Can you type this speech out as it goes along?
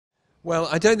Well,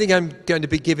 I don't think I'm going to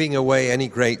be giving away any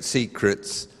great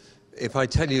secrets if I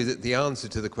tell you that the answer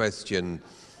to the question,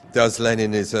 does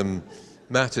Leninism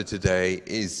matter today,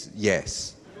 is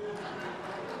yes.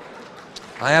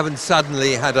 I haven't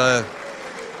suddenly had a,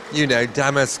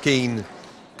 Damascene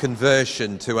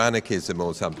conversion to anarchism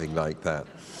or something like that.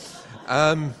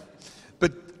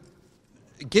 But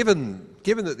given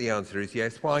that the answer is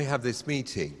yes, why have this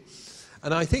meeting?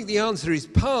 And I think the answer is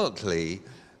partly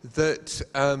that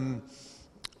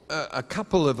a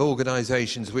couple of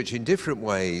organisations which in different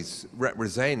ways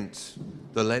represent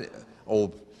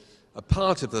or a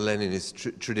part of the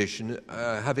Leninist tradition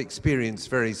have experienced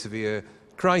very severe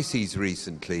crises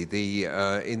recently.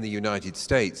 In the United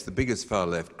States, the biggest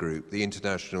far-left group, the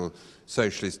International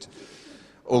Socialist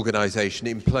Organization,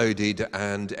 imploded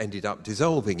and ended up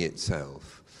dissolving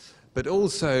itself. But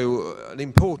also an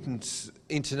important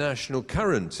international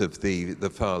current of the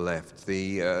far left,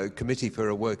 the Committee for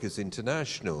a Workers'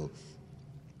 International,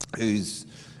 whose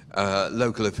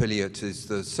local affiliate is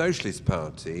the Socialist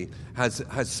Party, has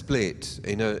split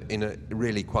in a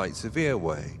really quite severe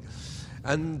way.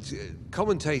 And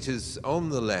commentators on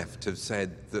the left have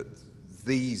said that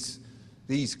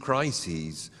these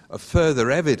crises are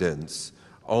further evidence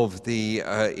of the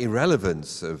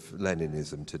irrelevance of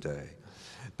Leninism today.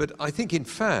 But I think, in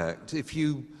fact, if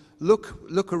you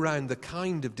look around the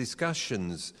kind of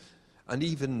discussions and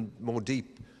even more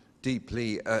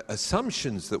deeply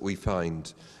assumptions that we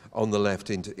find on the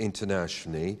left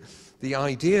internationally, the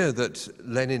idea that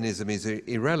Leninism is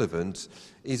irrelevant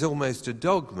is almost a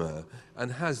dogma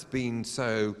and has been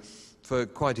so for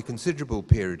quite a considerable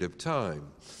period of time.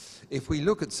 If we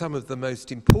look at some of the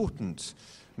most important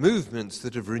movements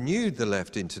that have renewed the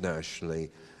left internationally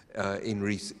in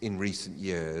recent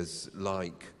years,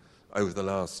 like over the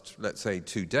last, let's say,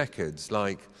 2 decades,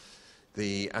 like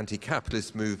the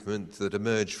anti-capitalist movement that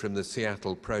emerged from the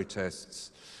Seattle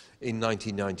protests in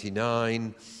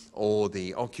 1999, or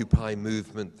the Occupy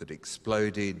movement that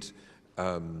exploded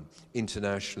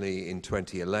internationally in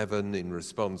 2011 in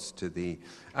response to the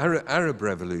Arab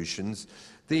revolutions,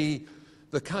 the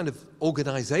kind of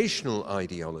organizational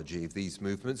ideology of these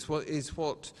movements is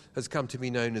what has come to be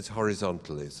known as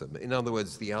horizontalism. In other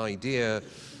words, the idea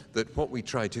that what we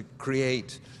try to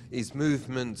create is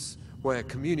movements where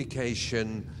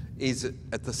communication is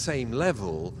at the same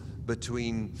level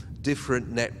between different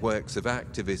networks of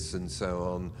activists and so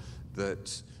on,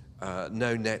 that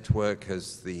no network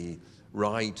has the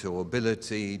right or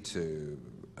ability to,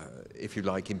 if you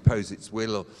like, impose its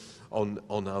will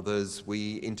on others.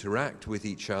 We interact with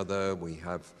each other, we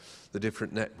have the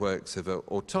different networks of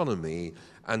autonomy,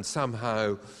 and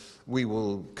somehow we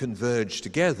will converge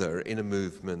together in a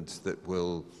movement that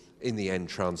will, in the end,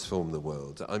 transform the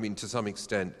world. I mean, to some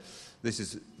extent, this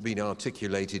has been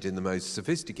articulated in the most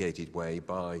sophisticated way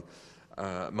by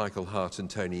Michael Hart and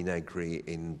Tony Negri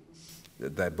in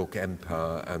their book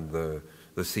Empire and the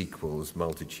sequels,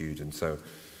 Multitude, and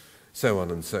so on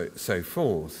and so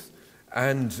forth.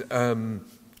 And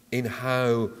in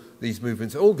how these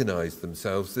movements organize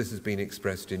themselves, this has been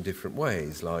expressed in different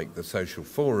ways, like the social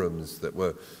forums that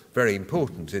were very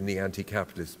important in the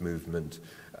anti-capitalist movement,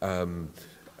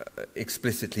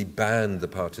 explicitly banned the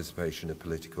participation of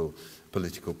political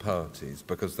parties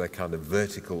because they're kind of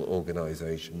vertical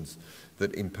organizations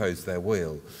that impose their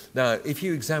will. Now, if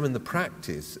you examine the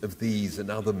practice of these and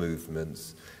other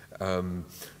movements,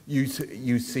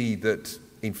 you see that,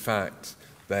 in fact,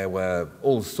 there were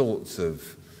all sorts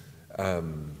of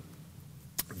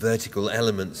vertical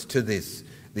elements to these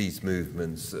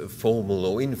movements, formal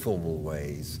or informal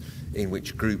ways in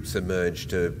which groups emerged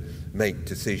to make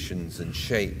decisions and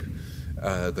shape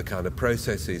the kind of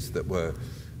processes that were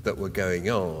going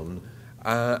on.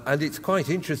 And it's quite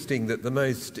interesting that the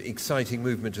most exciting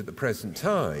movement at the present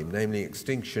time, namely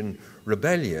Extinction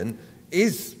Rebellion,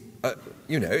 has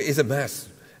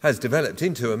developed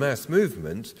into a mass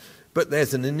movement, but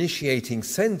there's an initiating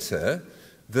centre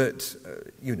that,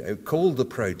 called the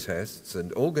protests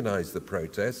and organised the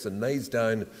protests and lays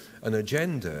down an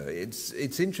agenda. It's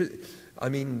interesting. I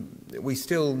mean, we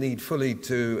still need fully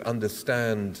to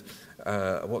understand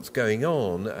what's going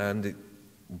on, and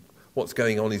what's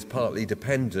going on is partly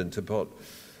dependent upon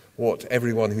what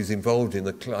everyone who's involved in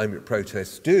the climate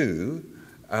protests do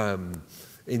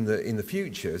in the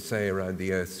future, say around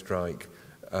the Earth strike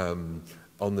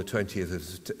on the 20th of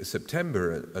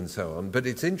September and so on. But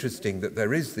it's interesting that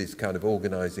there is this kind of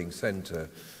organising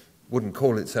centre. Wouldn't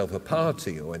call itself a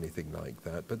party or anything like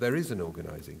that, but there is an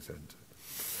organising centre.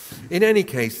 In any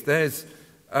case,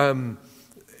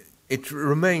 it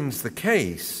remains the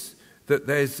case that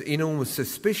there's enormous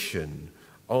suspicion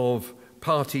of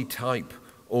party-type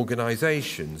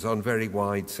organisations on very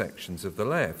wide sections of the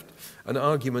left, and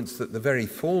arguments that the very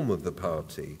form of the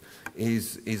party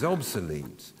is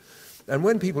obsolete. And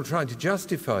when people try to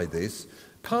justify this,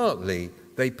 partly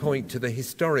they point to the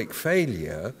historic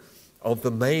failure of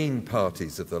the main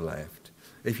parties of the left.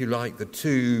 If you like, the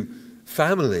two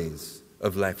families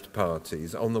of left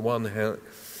parties. On the one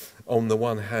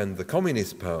hand, the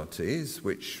communist parties,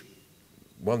 which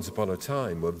once upon a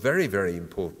time were very, very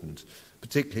important,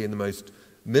 particularly in the most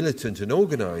militant and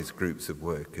organised groups of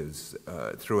workers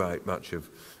throughout much of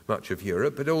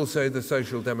Europe, but also the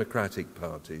social democratic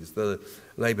parties, the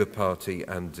Labour Party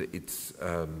and its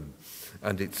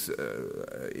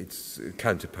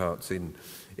counterparts in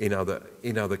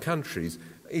other countries.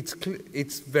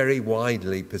 It's very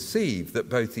widely perceived that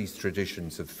both these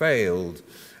traditions have failed,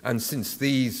 and since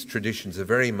these traditions are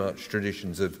very much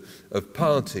traditions of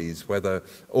parties, whether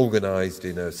organised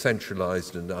in a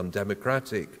centralised and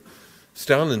undemocratic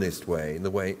Stalinist way, in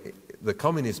the way the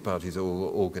Communist parties are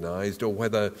organised, or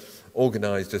whether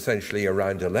organised essentially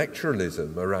around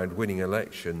electoralism, around winning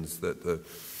elections, that the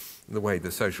way the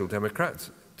Social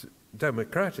Democrats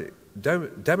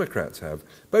have.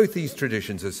 Both these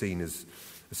traditions are seen as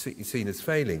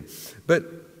failing,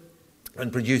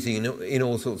 and producing in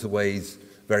all sorts of ways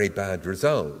very bad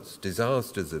results,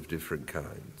 disasters of different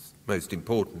kinds. Most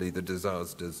importantly, the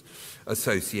disasters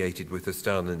associated with the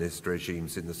Stalinist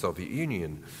regimes in the Soviet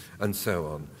Union and so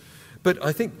on. But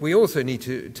I think we also need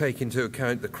to take into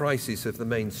account the crisis of the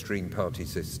mainstream party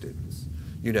systems.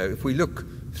 You know, if we look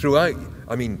throughout,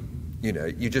 I mean, you know,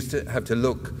 you just have to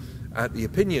look at the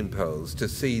opinion polls to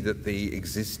see that the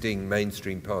existing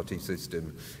mainstream party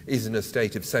system is in a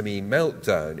state of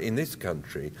semi-meltdown in this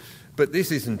country. But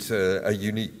this isn't a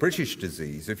unique British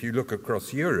disease. If you look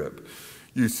across Europe,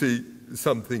 you see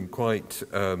something quite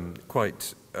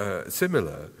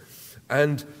similar.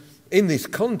 And in this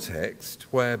context,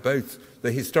 where both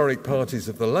the historic parties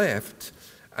of the left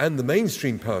and the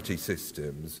mainstream party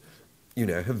systems, you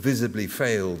know, have visibly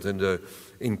failed and are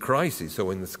in crisis,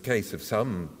 or in the case of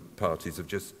some parties have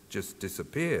just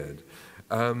disappeared,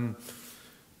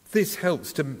 this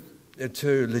helps to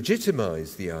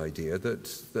legitimise the idea that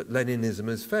Leninism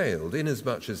has failed, in as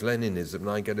much as Leninism, and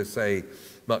I'm going to say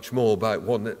much more about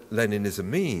what Leninism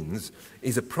means,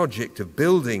 is a project of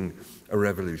building a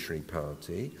revolutionary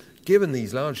party. Given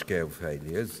these large-scale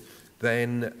failures,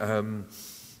 then the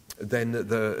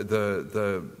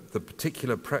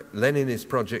particular Leninist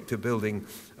project of building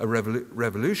a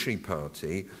revolutionary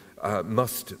party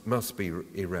must be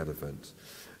irrelevant.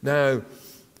 Now,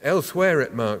 elsewhere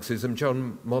at Marxism,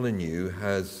 John Molyneux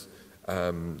has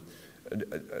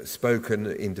spoken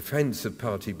in defence of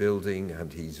party building,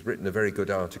 and he's written a very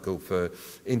good article for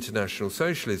International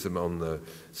Socialism on the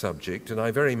subject, and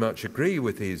I very much agree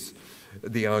with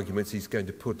the arguments he's going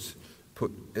to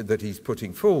that he's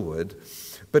putting forward.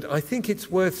 But I think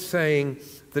it's worth saying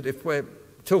that if we're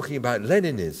talking about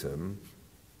Leninism,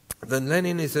 then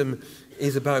Leninism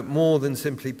is about more than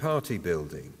simply party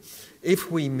building. If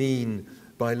we mean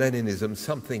by Leninism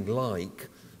something like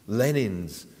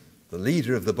Lenin's, the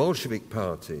leader of the Bolshevik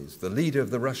parties, the leader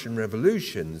of the Russian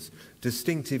revolutions,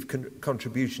 distinctive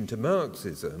contribution to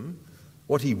Marxism,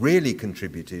 what he really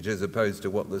contributed as opposed to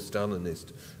what the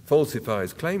Stalinist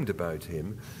falsifiers claimed about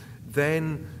him,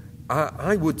 then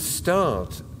I would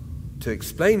start to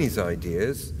explain his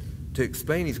ideas, to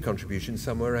explain his contribution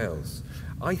somewhere else.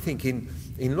 I think in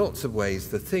lots of ways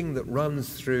the thing that runs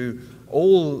through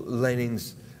all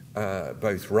Lenin's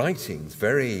both writings,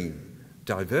 very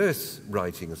diverse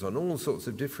writings on all sorts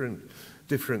of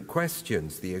different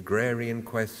questions, the agrarian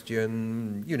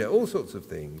question, you know, all sorts of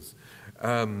things,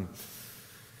 and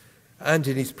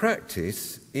in his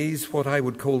practice is what I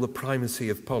would call the primacy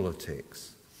of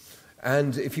politics.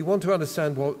 And if you want to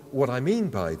understand what I mean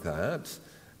by that,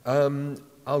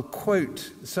 I'll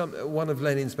quote one of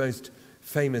Lenin's most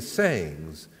famous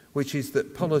sayings, which is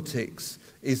that politics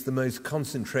is the most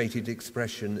concentrated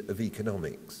expression of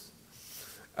economics.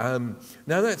 Now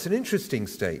that's an interesting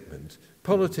statement.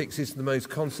 Politics is the most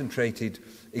concentrated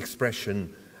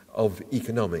expression of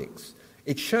economics.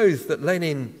 It shows that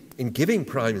Lenin, in giving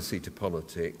primacy to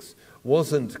politics,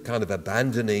 wasn't kind of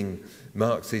abandoning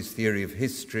Marx's theory of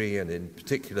history, and in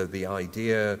particular the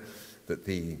idea that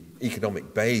the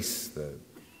economic base, the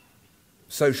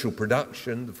social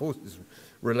production, the forces,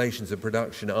 relations of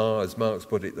production are, as Marx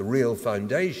put it, the real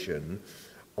foundation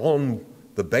on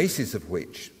the basis of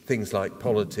which things like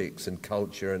politics and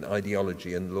culture and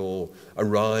ideology and law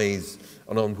arise,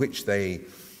 and on which they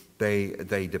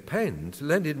depend.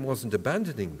 Lenin wasn't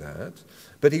abandoning that,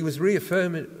 but he was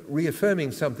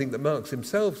reaffirming something that Marx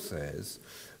himself says,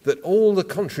 that all the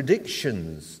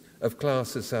contradictions of class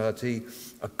society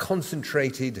are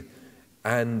concentrated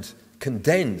and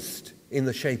condensed in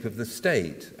the shape of the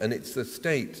state, and it's the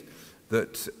state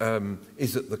that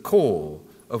is at the core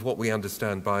of what we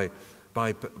understand by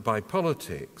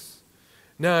politics.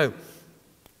 Now,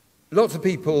 lots of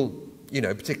people,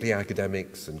 particularly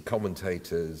academics and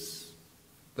commentators,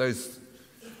 those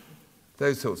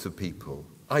sorts of people,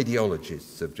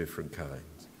 ideologists of different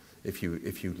kinds, if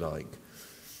you like,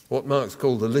 what Marx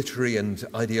called the literary and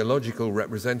ideological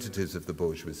representatives of the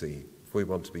bourgeoisie, if we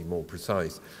want to be more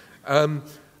precise.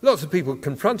 Lots of people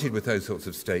confronted with those sorts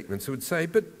of statements would say,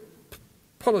 but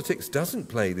politics doesn't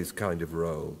play this kind of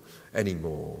role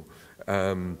anymore.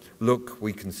 Look,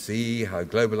 we can see how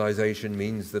globalization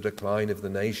means the decline of the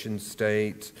nation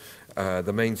state.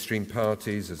 The mainstream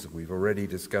parties, as we've already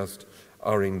discussed,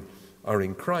 are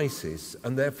in crisis,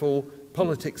 and therefore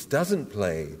politics doesn't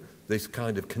play this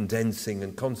kind of condensing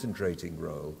and concentrating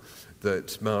role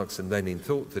that Marx and Lenin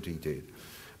thought that he did.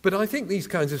 But I think these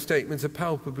kinds of statements are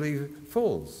palpably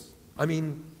false. I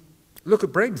mean, look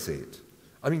at Brexit.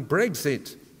 I mean,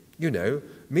 Brexit,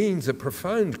 means a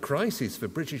profound crisis for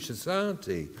British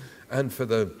society and for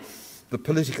the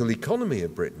political economy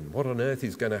of Britain. What on earth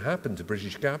is going to happen to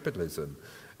British capitalism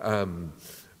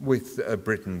with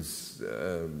Britain's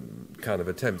kind of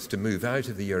attempts to move out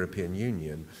of the European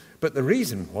Union? But the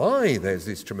reason why there's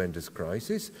this tremendous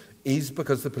crisis is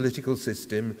because the political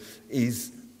system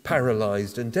is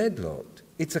paralysed and deadlocked.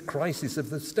 It's a crisis of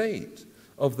the state,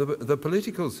 of the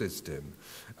political system.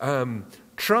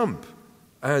 Trump,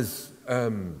 as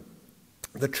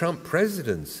the Trump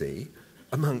presidency,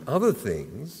 among other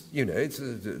things,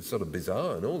 it's sort of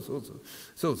bizarre in all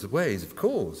sorts of ways, of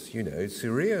course,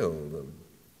 surreal.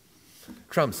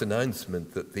 Trump's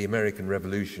announcement that the American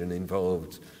Revolution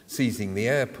involved seizing the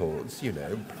airports, you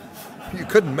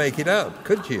couldn't make it up,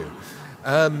 could you?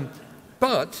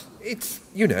 But it's,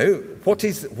 what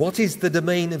is the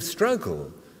domain of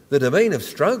struggle? The domain of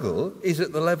struggle is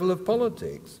at the level of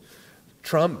politics.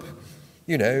 Trump,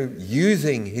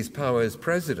 using his power as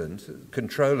president,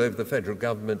 control over the federal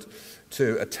government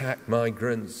to attack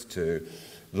migrants, to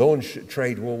launch a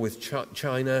trade war with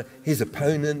China, his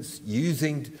opponents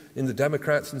using, in the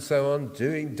Democrats and so on,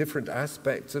 doing different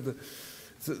aspects of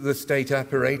the state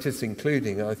apparatus,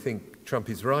 including, I think Trump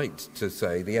is right to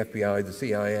say, the FBI, the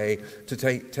CIA, to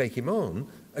take him on.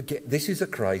 Again, this is a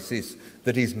crisis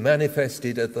that is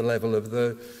manifested at the level of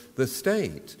the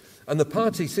state. And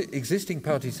the existing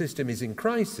party system is in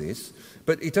crisis,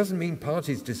 but it doesn't mean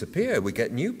parties disappear. We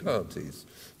get new parties.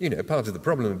 Part of the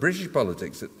problem in British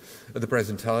politics at the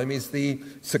present time is the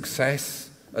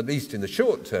success, at least in the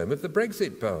short term, of the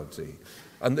Brexit party.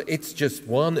 And it's just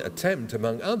one attempt,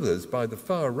 among others, by the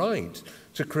far right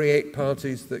to create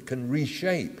parties that can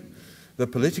reshape the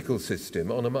political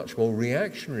system on a much more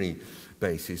reactionary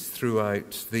basis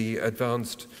throughout the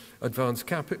advanced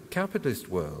capitalist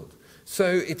world.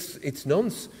 So it's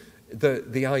nonsense.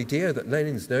 The idea that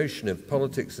Lenin's notion of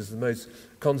politics as the most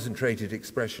concentrated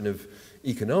expression of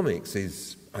economics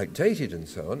is outdated and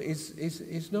so on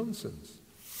is nonsense.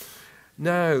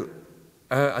 Now,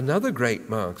 another great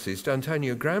Marxist,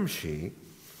 Antonio Gramsci,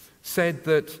 said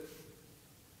that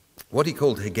what he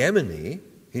called hegemony,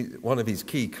 one of his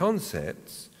key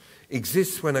concepts,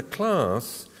 exists when a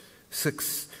class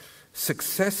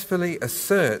successfully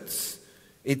asserts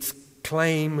its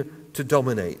claim to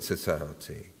dominate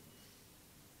society.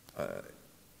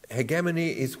 Hegemony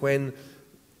is when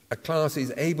a class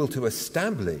is able to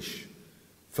establish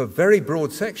for very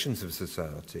broad sections of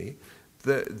society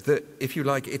that, if you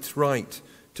like, its right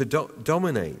to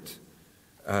dominate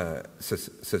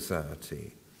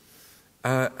society.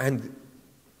 And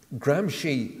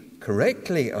Gramsci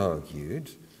correctly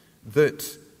argued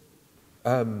that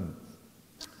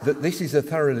that this is a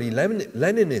thoroughly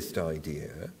Leninist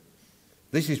idea.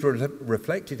 This is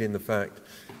reflected in the fact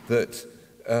that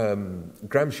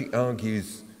Gramsci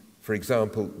argues, for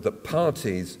example, that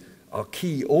parties are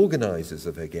key organisers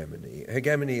of hegemony.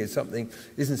 Hegemony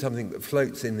isn't something that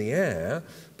floats in the air.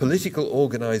 Political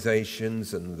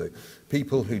organisations and the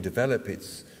people who develop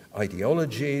its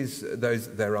ideologies,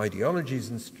 their ideologies,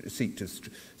 and seek to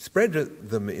spread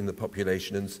them in the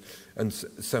population and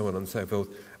so on and so forth,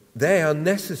 they are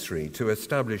necessary to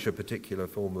establish a particular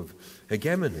form of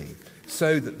hegemony,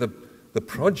 so that the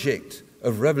project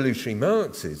of revolutionary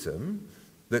Marxism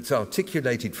that's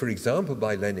articulated, for example,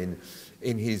 by Lenin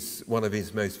in one of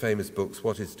his most famous books,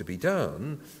 What is to be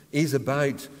Done, is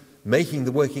about making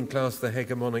the working class the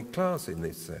hegemonic class in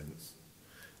this sense.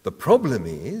 The problem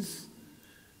is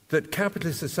that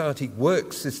capitalist society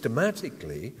works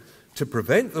systematically to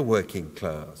prevent the working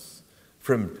class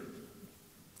from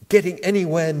getting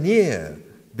anywhere near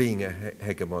being a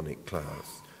hegemonic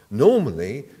class.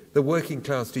 Normally, the working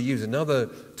class, to use another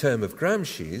term of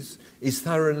Gramsci's, is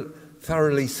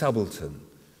thoroughly subaltern,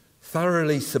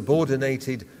 thoroughly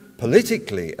subordinated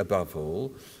politically, above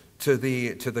all, to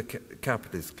the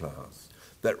capitalist class.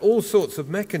 There are all sorts of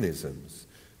mechanisms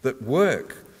that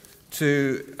work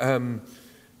to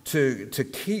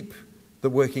keep the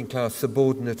working class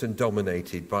subordinate and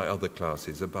dominated by other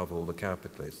classes, above all the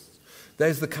capitalists.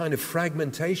 There's the kind of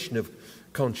fragmentation of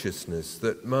consciousness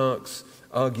that Marx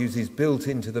argues is built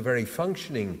into the very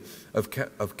functioning of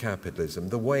capitalism,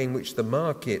 the way in which the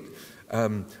market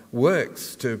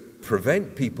works to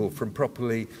prevent people from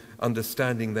properly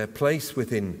understanding their place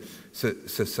within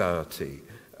society.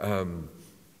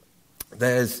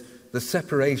 There's the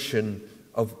separation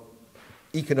of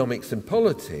economics and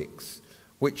politics,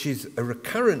 which is a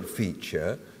recurrent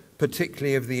feature,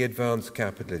 particularly of the advanced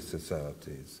capitalist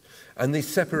societies. And this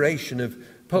separation of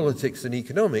politics and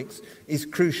economics is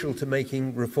crucial to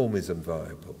making reformism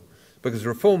viable, because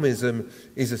reformism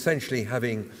is essentially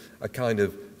having a kind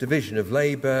of division of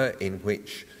labour in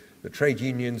which the trade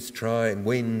unions try and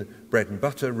win bread and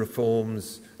butter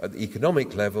reforms at the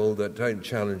economic level that don't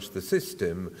challenge the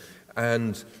system,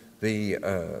 and the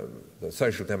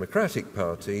Social Democratic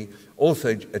Party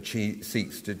also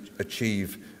seeks to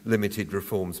achieve limited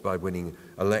reforms by winning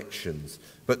elections.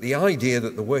 But the idea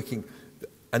that the working...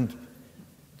 and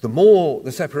the more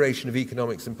the separation of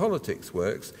economics and politics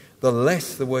works, the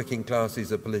less the working class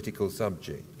is a political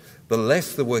subject, the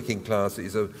less the working class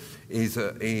is a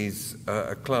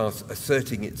class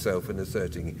asserting itself and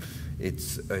asserting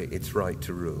its right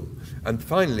to rule. And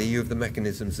finally, you have the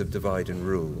mechanisms of divide and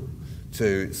rule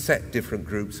to set different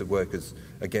groups of workers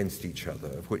against each other,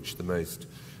 of which the most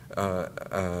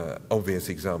obvious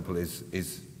example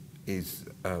is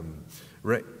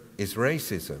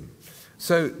racism.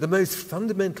 So the most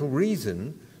fundamental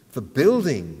reason for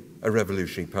building a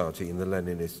revolutionary party in the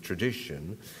Leninist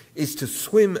tradition is to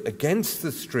swim against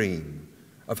the stream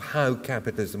of how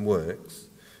capitalism works,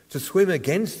 to swim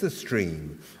against the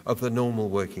stream of the normal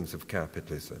workings of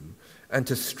capitalism, and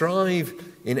to strive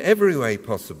in every way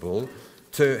possible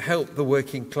to help the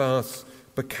working class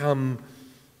become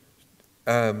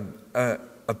a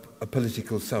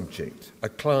political subject, a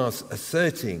class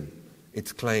asserting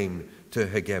its claim to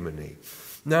hegemony.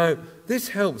 Now, this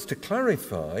helps to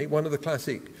clarify one of the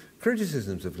classic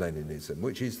criticisms of Leninism,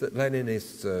 which is that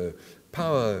Leninists are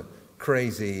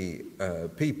power-crazy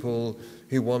people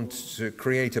who want to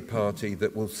create a party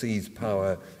that will seize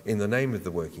power in the name of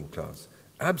the working class.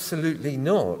 Absolutely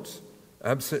not.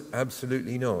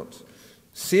 Absolutely not.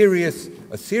 A serious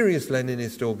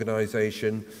Leninist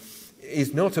organization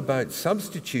is not about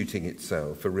substituting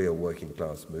itself for real working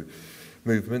class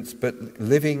movements, but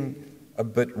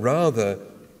rather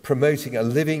promoting a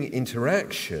living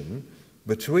interaction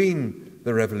between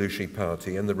the Revolutionary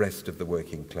Party and the rest of the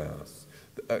working class,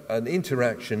 an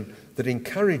interaction that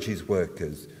encourages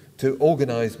workers to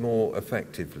organize more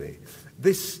effectively.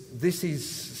 This is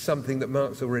something that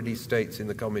Marx already states in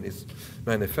the Communist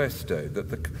Manifesto, that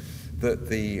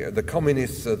the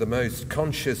communists are the most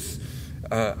conscious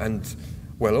and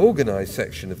well-organized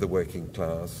section of the working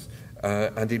class,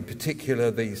 and in particular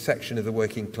the section of the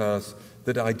working class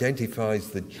that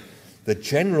identifies the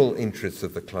general interests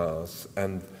of the class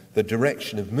and the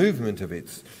direction of movement of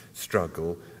its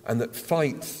struggle, and that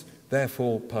fights,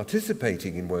 therefore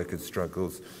participating in workers'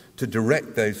 struggles, to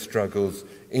direct those struggles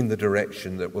in the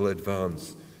direction that will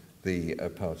advance the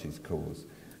party's cause.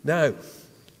 Now,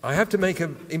 I have to make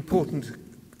an important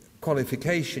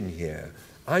qualification here.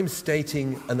 I'm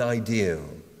stating an ideal.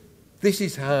 This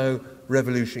is how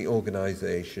revolutionary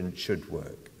organization should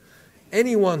work.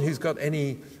 Anyone who's got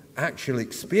any actual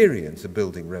experience of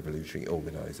building revolutionary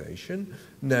organization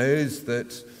knows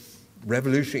that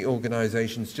revolutionary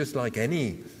organizations, just like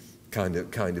any kind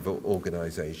of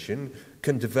organization,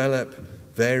 can develop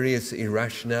various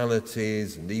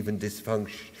irrationalities and even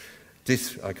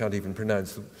I can't even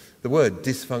pronounce the word,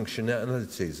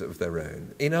 dysfunctionalities of their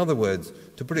own. In other words,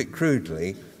 to put it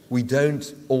crudely, we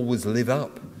don't always live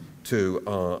up to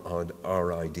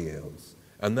our ideals.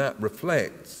 And that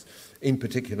reflects, in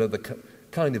particular, the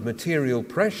kind of material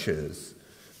pressures,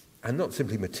 and not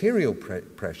simply material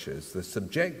pressures, the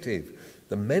subjective,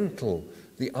 the mental,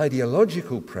 the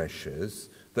ideological pressures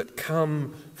that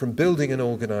come from building an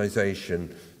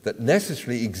organization that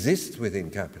necessarily exists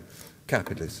within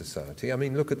capitalist society. I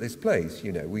mean, look at this place.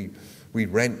 You know, we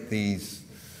rent these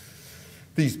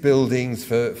buildings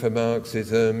for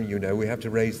Marxism. You know, we have to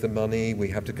raise the money, we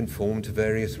have to conform to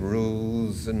various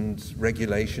rules and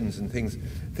regulations and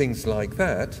things like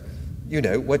that. you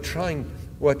know, we're trying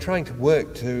to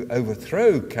work to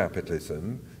overthrow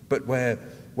capitalism, but we're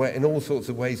in all sorts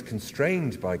of ways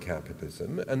constrained by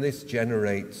capitalism, and this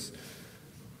generates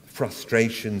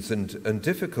frustrations and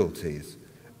difficulties.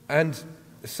 And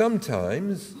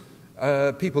sometimes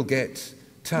people get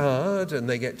tired and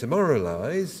they get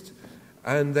demoralized,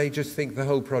 and they just think the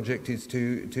whole project is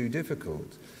too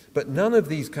difficult. But none of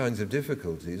these kinds of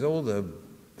difficulties, all the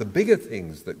bigger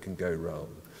things that can go wrong,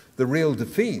 the real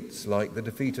defeats, like the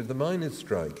defeat of the miners'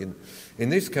 strike in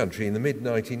this country in the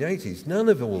mid-1980s, none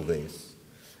of all this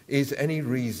is any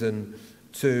reason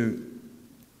to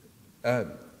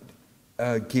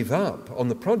give up on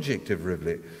the project of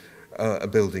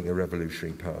building a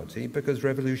revolutionary party, because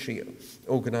revolutionary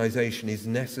organisation is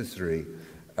necessary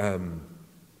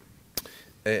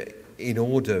in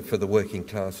order for the working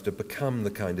class to become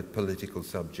the kind of political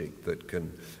subject that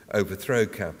can overthrow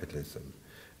capitalism.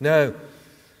 Now,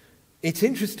 it's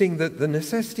interesting that the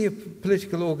necessity of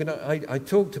political organisation, I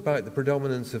talked about the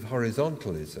predominance of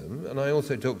horizontalism, and I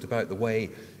also talked about the way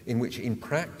in which, in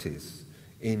practice,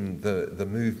 in the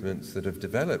movements that have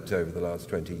developed over the last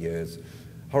 20 years,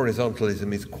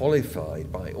 horizontalism is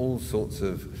qualified by all sorts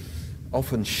of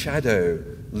often shadow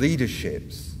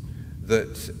leaderships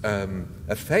that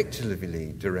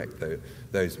effectively direct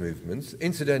those movements.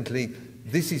 Incidentally,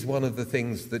 this is one of the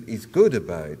things that is good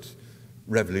about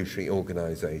revolutionary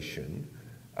organisation.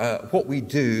 What we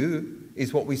do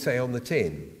is what we say on the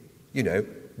tin. You know,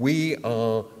 we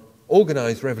are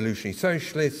organised revolutionary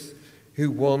socialists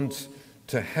who want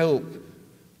to help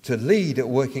to lead a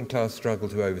working class struggle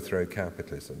to overthrow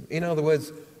capitalism. In other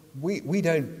words, we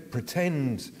don't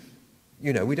pretend,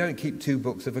 you know, we don't keep two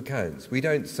books of accounts. We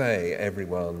don't say,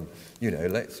 everyone, you know,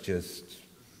 let's just,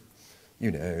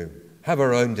 you know, have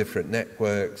our own different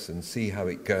networks and see how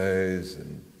it goes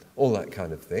and all that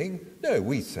kind of thing. No,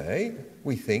 we say,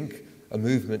 we think a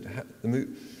movement, the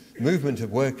movement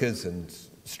of workers and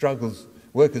struggles,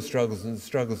 workers' struggles and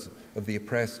struggles of the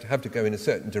oppressed have to go in a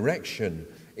certain direction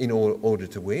in order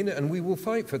to win, and we will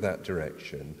fight for that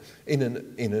direction in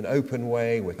an open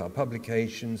way with our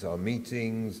publications, our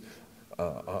meetings,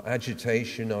 our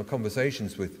agitation, our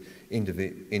conversations with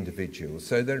individuals.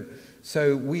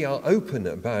 So we are open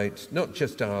about not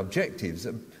just our objectives,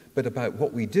 but about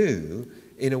what we do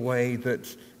in a way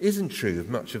that isn't true of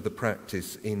much of the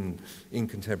practice in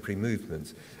contemporary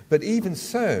movements. But even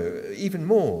so, even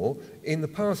more, in the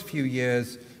past few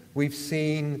years, we've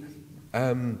seen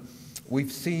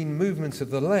movements of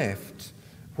the left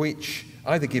which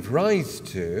either give rise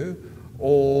to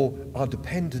or are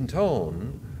dependent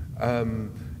on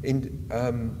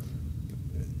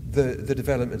the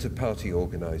development of party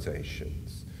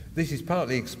organisations. This is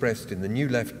partly expressed in the new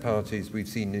left parties we've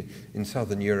seen in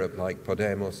southern Europe like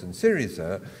Podemos and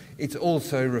Syriza. It's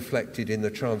also reflected in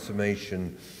the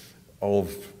transformation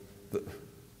of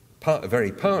a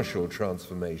very partial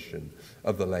transformation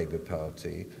of the Labour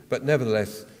Party, but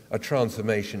nevertheless a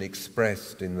transformation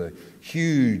expressed in the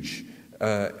huge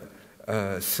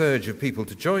surge of people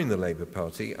to join the Labour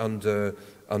Party under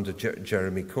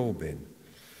Jeremy Corbyn.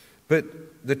 But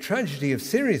the tragedy of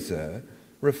Syriza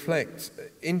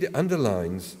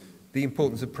underlines the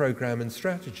importance of programme and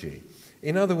strategy.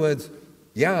 In other words,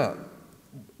 yeah,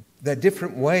 there are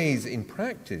different ways in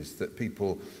practice that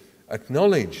people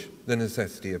acknowledge the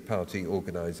necessity of party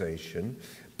organisation,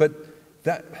 but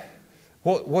that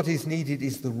what is needed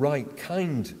is the right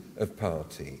kind of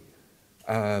party,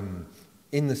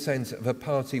 in the sense of a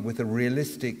party with a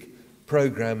realistic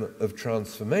programme of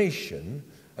transformation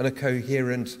and a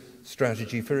coherent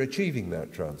strategy for achieving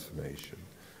that transformation,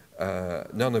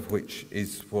 none of which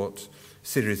is what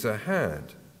Syriza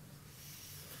had.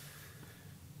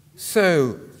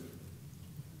 So,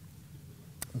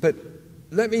 but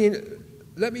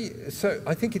so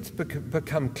I think it's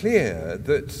become clear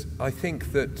that I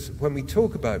think that when we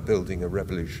talk about building a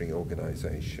revolutionary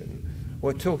organisation,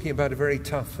 we're talking about a very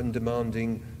tough and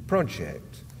demanding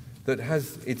project that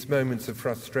has its moments of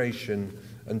frustration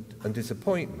and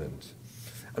disappointment.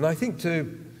 And I think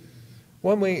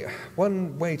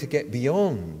one way to get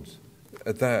beyond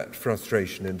that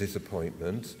frustration and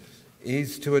disappointment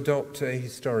is to adopt a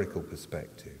historical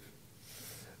perspective.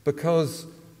 Because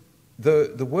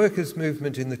the workers'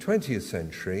 movement in the 20th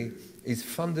century is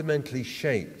fundamentally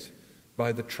shaped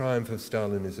by the triumph of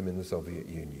Stalinism in the Soviet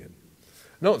Union.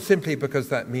 Not simply because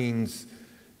that means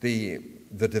the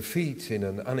defeat in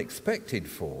an unexpected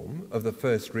form of the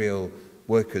first real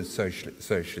workers'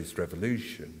 socialist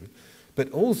revolution,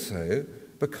 but also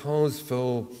because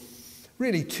for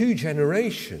really 2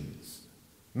 generations,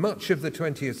 much of the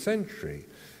 20th century,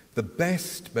 the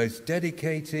best, most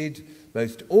dedicated,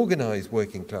 most organised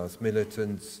working class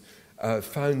militants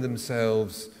found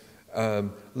themselves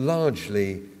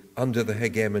largely under the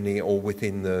hegemony or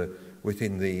within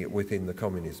the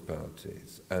communist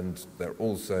parties, and there are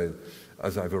also,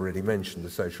 as I've already mentioned, the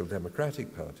social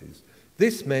democratic parties.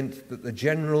 This meant that the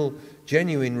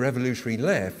genuine revolutionary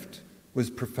left was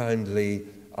profoundly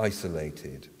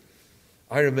isolated.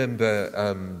 I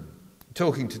remember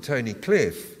talking to Tony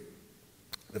Cliff,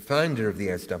 the founder of the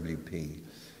SWP,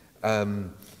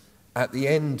 at the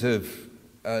end of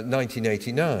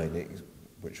 1989,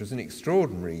 which was an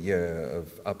extraordinary year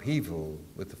of upheaval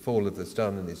with the fall of the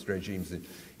Stalinist regimes in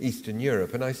Eastern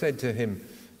Europe. And I said to him,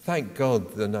 thank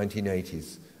God the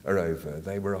 1980s are over.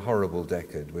 They were a horrible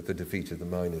decade with the defeat of the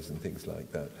miners and things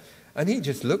like that. And he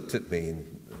just looked at me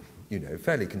and,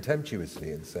 fairly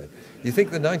contemptuously and said, you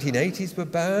think the 1980s were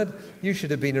bad? You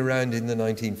should have been around in the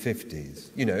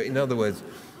 1950s. In other words,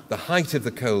 the height of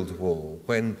the Cold War,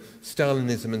 when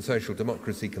Stalinism and social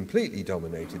democracy completely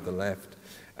dominated the left,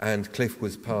 and Cliff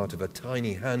was part of a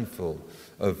tiny handful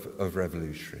of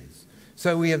revolutionaries.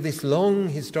 So we have this long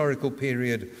historical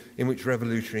period in which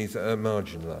revolutionaries are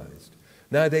marginalised.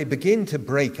 Now they begin to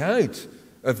break out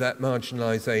of that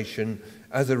marginalisation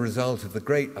as a result of the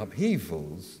great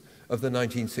upheavals of the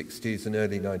 1960s and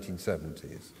early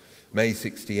 1970s. May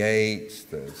 68,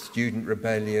 the student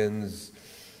rebellions,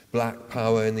 Black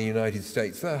Power in the United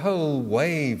States, the whole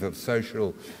wave of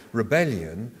social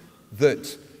rebellion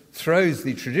that throws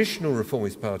the traditional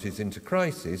reformist parties into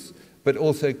crisis, but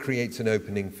also creates an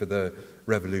opening for the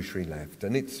revolutionary left.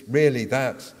 And it's really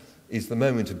that is the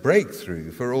moment of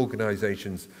breakthrough for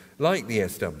organisations like the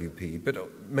SWP, but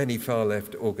many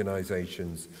far-left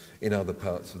organisations in other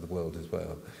parts of the world as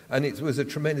well. And it was a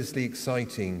tremendously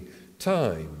exciting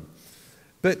time.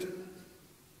 But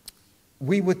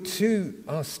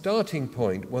our starting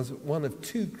point was one of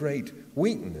two great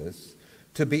weaknesses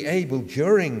to be able,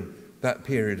 during that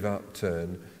period of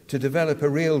upturn, to develop a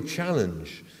real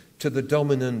challenge to the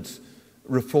dominant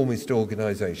reformist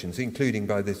organisations, including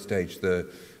by this stage the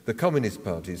communist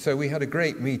parties. So we had a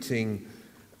great meeting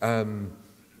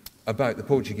about the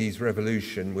Portuguese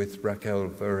Revolution with Raquel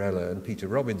Varela and Peter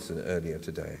Robinson earlier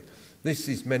today. This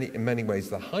is in many ways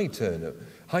the high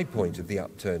point of the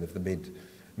upturn of the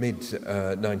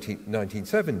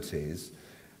mid-1970s.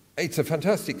 It's a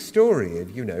fantastic story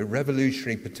of,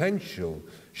 revolutionary potential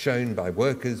shown by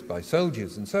workers, by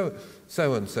soldiers, and so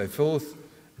on and so forth.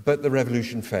 But the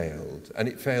revolution failed, and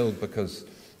it failed because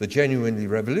the genuinely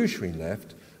revolutionary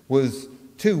left was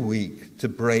too weak to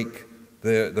break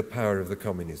the power of the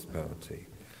Communist Party.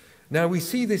 Now we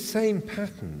see this same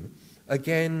pattern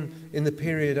again in the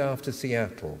period after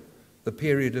Seattle, the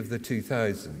period of the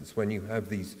 2000s, when you have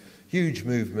these huge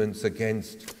movements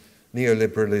against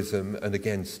neoliberalism and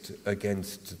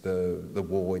against the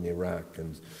war in Iraq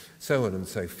and so on and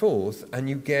so forth, and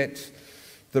you get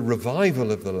the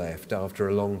revival of the left after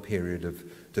a long period of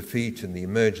defeat and the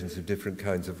emergence of different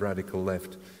kinds of radical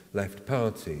left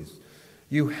parties.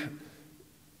 You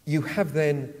have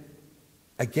then,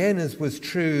 again, as was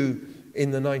true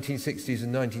in the 1960s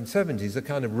and 1970s, a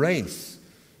kind of race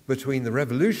between the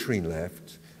revolutionary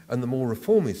left and the more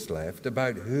reformist left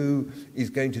about who is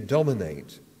going to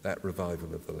dominate that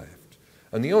revival of the left.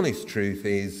 And the honest truth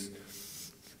is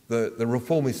the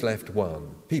reformist left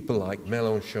won. People like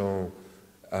Mélenchon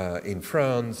in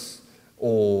France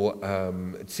or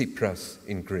Tsipras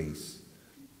in Greece.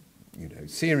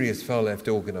 Serious far-left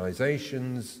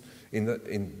organisations in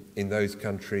those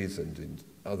countries and in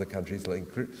other countries,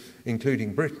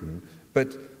 including Britain,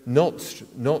 but not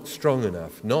strong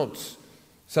enough,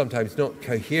 sometimes not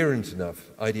coherent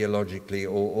enough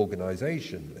ideologically or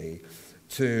organisationally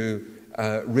to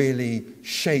really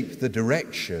shape the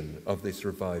direction of this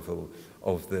revival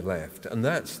of the left.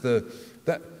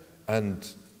 And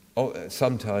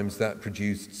sometimes that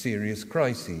produced serious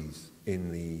crises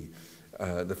in the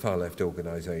far-left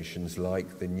organisations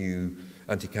like the new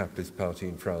anti-capitalist party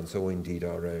in France, or indeed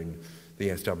our own, the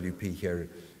SWP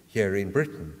here in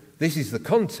Britain. This is the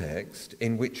context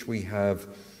in which we have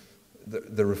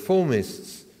the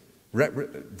reformists,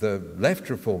 the left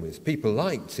reformists, people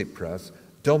like Tsipras,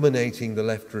 dominating the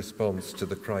left response to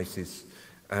the crisis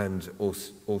and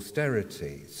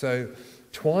austerity. So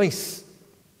twice,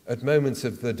 at moments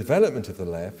of the development of the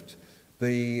left,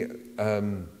 the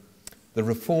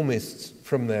reformists,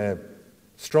 from their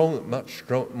much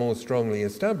more strongly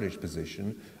established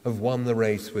position, have won the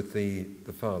race with the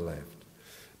far left.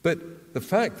 But the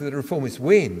fact that the reformists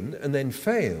win and then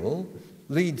fail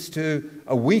leads to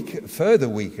a further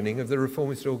weakening of the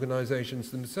reformist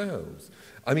organisations themselves.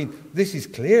 I mean, this is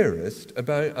clearest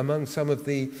among some of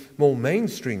the more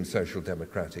mainstream social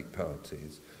democratic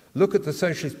parties. Look at the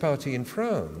Socialist Party in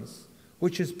France,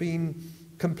 which has been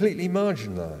completely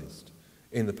marginalised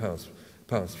in the past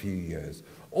few years.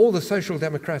 Or the Social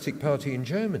Democratic Party in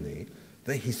Germany,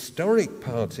 the historic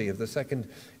party of the Second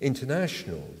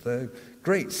International, the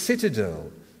great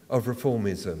citadel of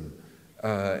reformism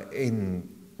in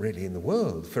the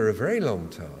world for a very long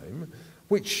time,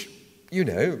 which,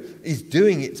 is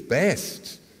doing its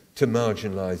best to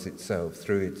marginalise itself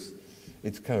through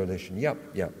its coalition.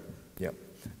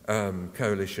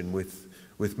 Coalition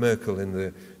with Merkel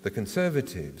and the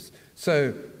Conservatives.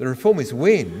 So the reformists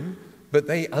win, but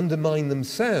they undermine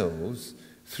themselves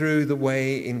through the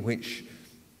way in which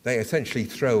they essentially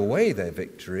throw away their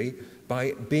victory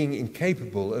by being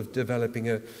incapable of developing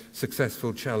a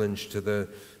successful challenge to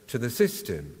the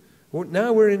system. Well,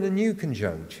 now we're in a new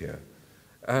conjuncture,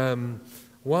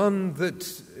 one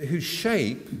whose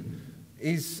shape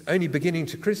is only beginning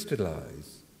to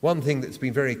crystallise. One thing that's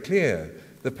been very clear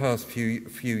the past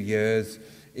few years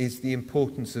is the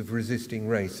importance of resisting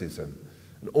racism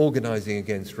and organising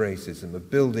against racism,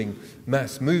 of building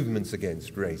mass movements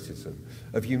against racism,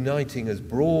 of uniting as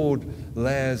broad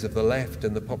layers of the left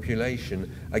and the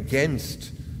population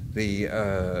against the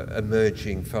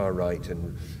emerging far right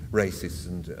and racists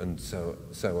and so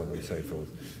on and so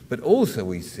forth. But also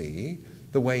we see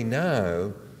the way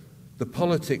now the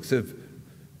politics of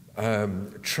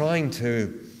trying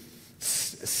to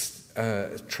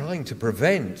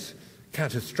prevent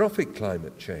catastrophic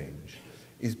climate change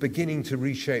is beginning to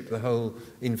reshape the whole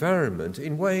environment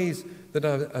in ways that,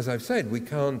 as I've said, we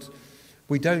don't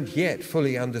yet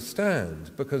fully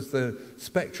understand, because the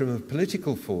spectrum of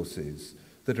political forces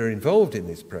that are involved in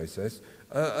this process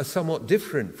are somewhat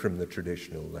different from the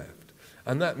traditional left.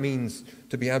 And that means,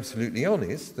 to be absolutely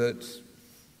honest, that,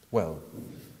 well,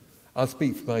 I'll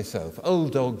speak for myself.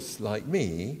 Old dogs like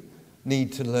me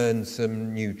need to learn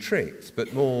some new tricks,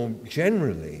 but more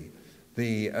generally,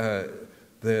 the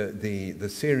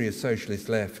serious socialist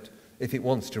left, if it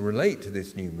wants to relate to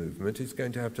this new movement, is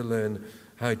going to have to learn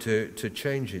how to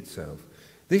change itself.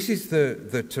 This is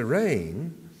the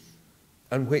terrain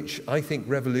on which I think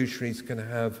revolutionaries can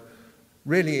have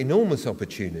really enormous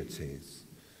opportunities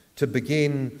to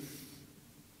begin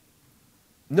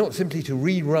not simply to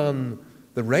rerun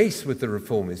the race with the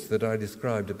reformists that I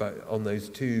described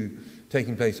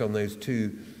taking place on those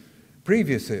two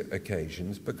previous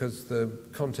occasions, because the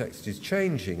context is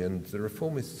changing and the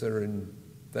reformists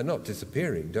they're not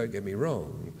disappearing, don't get me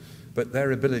wrong, but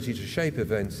their ability to shape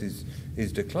events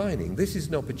is declining. This is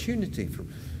an opportunity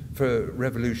for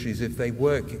revolutionaries, if they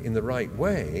work in the right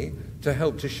way, to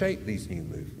help to shape these new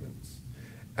movements.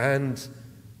 And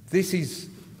this is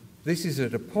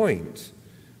at a point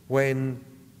when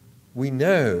we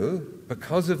know,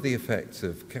 because of the effects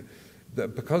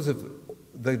because of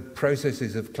the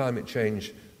processes of climate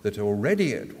change that are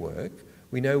already at work,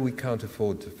 we know we can't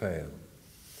afford to fail.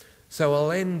 So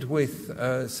I'll end with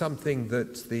something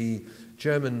that the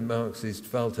German Marxist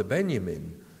Walter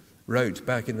Benjamin wrote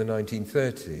back in the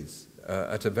 1930s,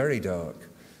 at a very dark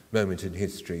moment in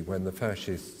history, when the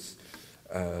fascists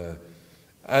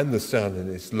and the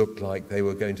Stalinists looked like they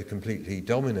were going to completely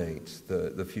dominate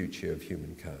the future of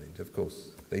humankind. Of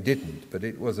course, they didn't, but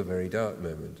it was a very dark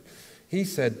moment. He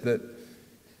said that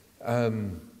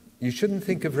you shouldn't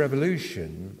think of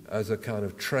revolution as a kind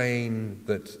of train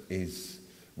that is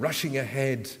rushing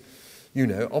ahead,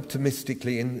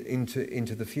 optimistically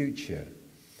into the future.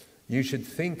 You should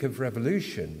think of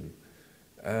revolution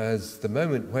as the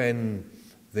moment when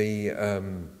the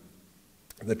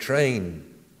train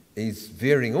is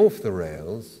veering off the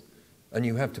rails and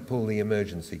you have to pull the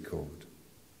emergency cord.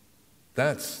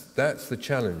 That's the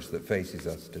challenge that faces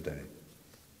us today.